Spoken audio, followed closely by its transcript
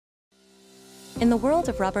In the world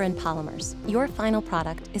of rubber and polymers, your final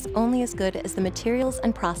product is only as good as the materials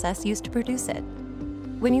and process used to produce it.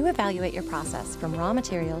 When you evaluate your process from raw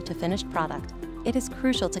material to finished product, it is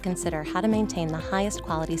crucial to consider how to maintain the highest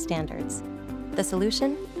quality standards. The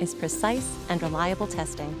solution is precise and reliable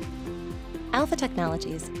testing. Alpha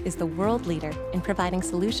Technologies is the world leader in providing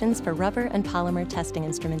solutions for rubber and polymer testing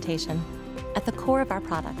instrumentation. At the core of our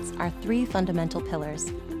products are three fundamental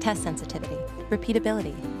pillars: test sensitivity,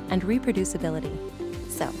 repeatability, and reproducibility.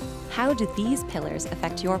 So, how do these pillars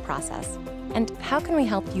affect your process? And how can we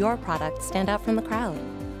help your product stand out from the crowd?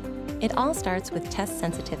 It all starts with test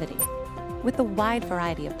sensitivity. With the wide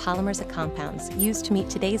variety of polymers and compounds used to meet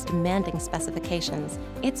today's demanding specifications,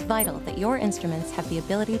 it's vital that your instruments have the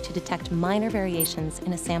ability to detect minor variations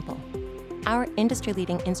in a sample. Our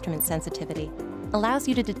industry-leading instrument sensitivity allows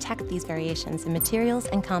you to detect these variations in materials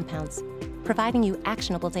and compounds, providing you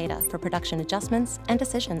actionable data for production adjustments and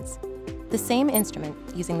decisions. The same instrument,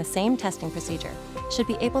 using the same testing procedure, should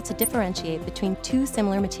be able to differentiate between two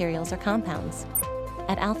similar materials or compounds.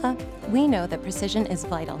 At Alpha, we know that precision is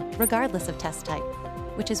vital, regardless of test type,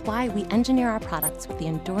 which is why we engineer our products with the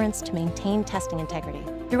endurance to maintain testing integrity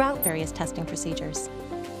throughout various testing procedures.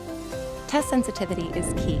 Test sensitivity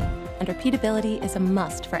is key, and repeatability is a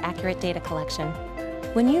must for accurate data collection.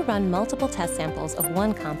 When you run multiple test samples of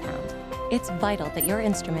one compound, it's vital that your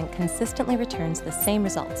instrument consistently returns the same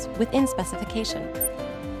results within specification.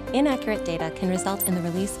 Inaccurate data can result in the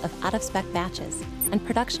release of out-of-spec batches and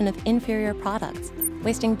production of inferior products,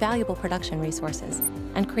 wasting valuable production resources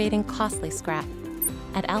and creating costly scrap.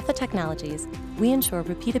 At Alpha Technologies, we ensure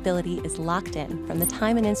repeatability is locked in from the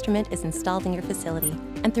time an instrument is installed in your facility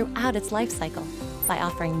and throughout its life cycle by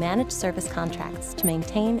offering managed service contracts to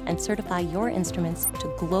maintain and certify your instruments to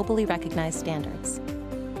globally recognized standards.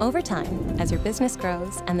 Over time, as your business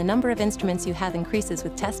grows and the number of instruments you have increases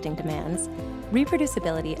with testing demands,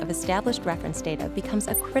 reproducibility of established reference data becomes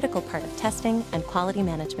a critical part of testing and quality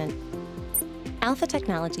management. Alpha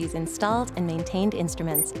Technologies' installed and maintained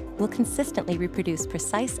instruments will consistently reproduce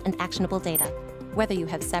precise and actionable data, whether you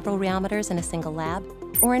have several rheometers in a single lab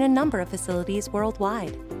or in a number of facilities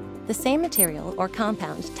worldwide. The same material or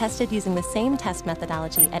compound tested using the same test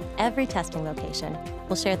methodology at every testing location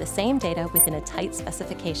will share the same data within a tight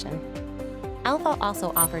specification. Alpha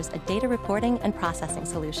also offers a data reporting and processing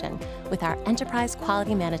solution with our enterprise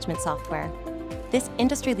quality management software. This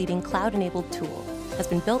industry-leading cloud-enabled tool has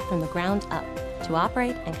been built from the ground up to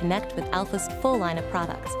operate and connect with Alpha's full line of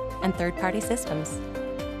products and third-party systems.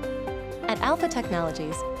 At Alpha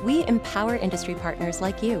Technologies, we empower industry partners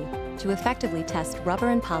like you to effectively test rubber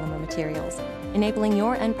and polymer materials, enabling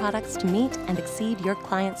your end products to meet and exceed your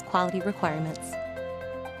clients' quality requirements.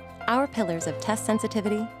 Our pillars of test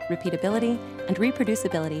sensitivity, repeatability, and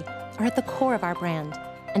reproducibility are at the core of our brand,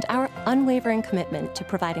 and our unwavering commitment to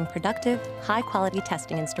providing productive, high-quality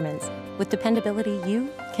testing instruments with dependability you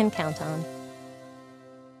can count on.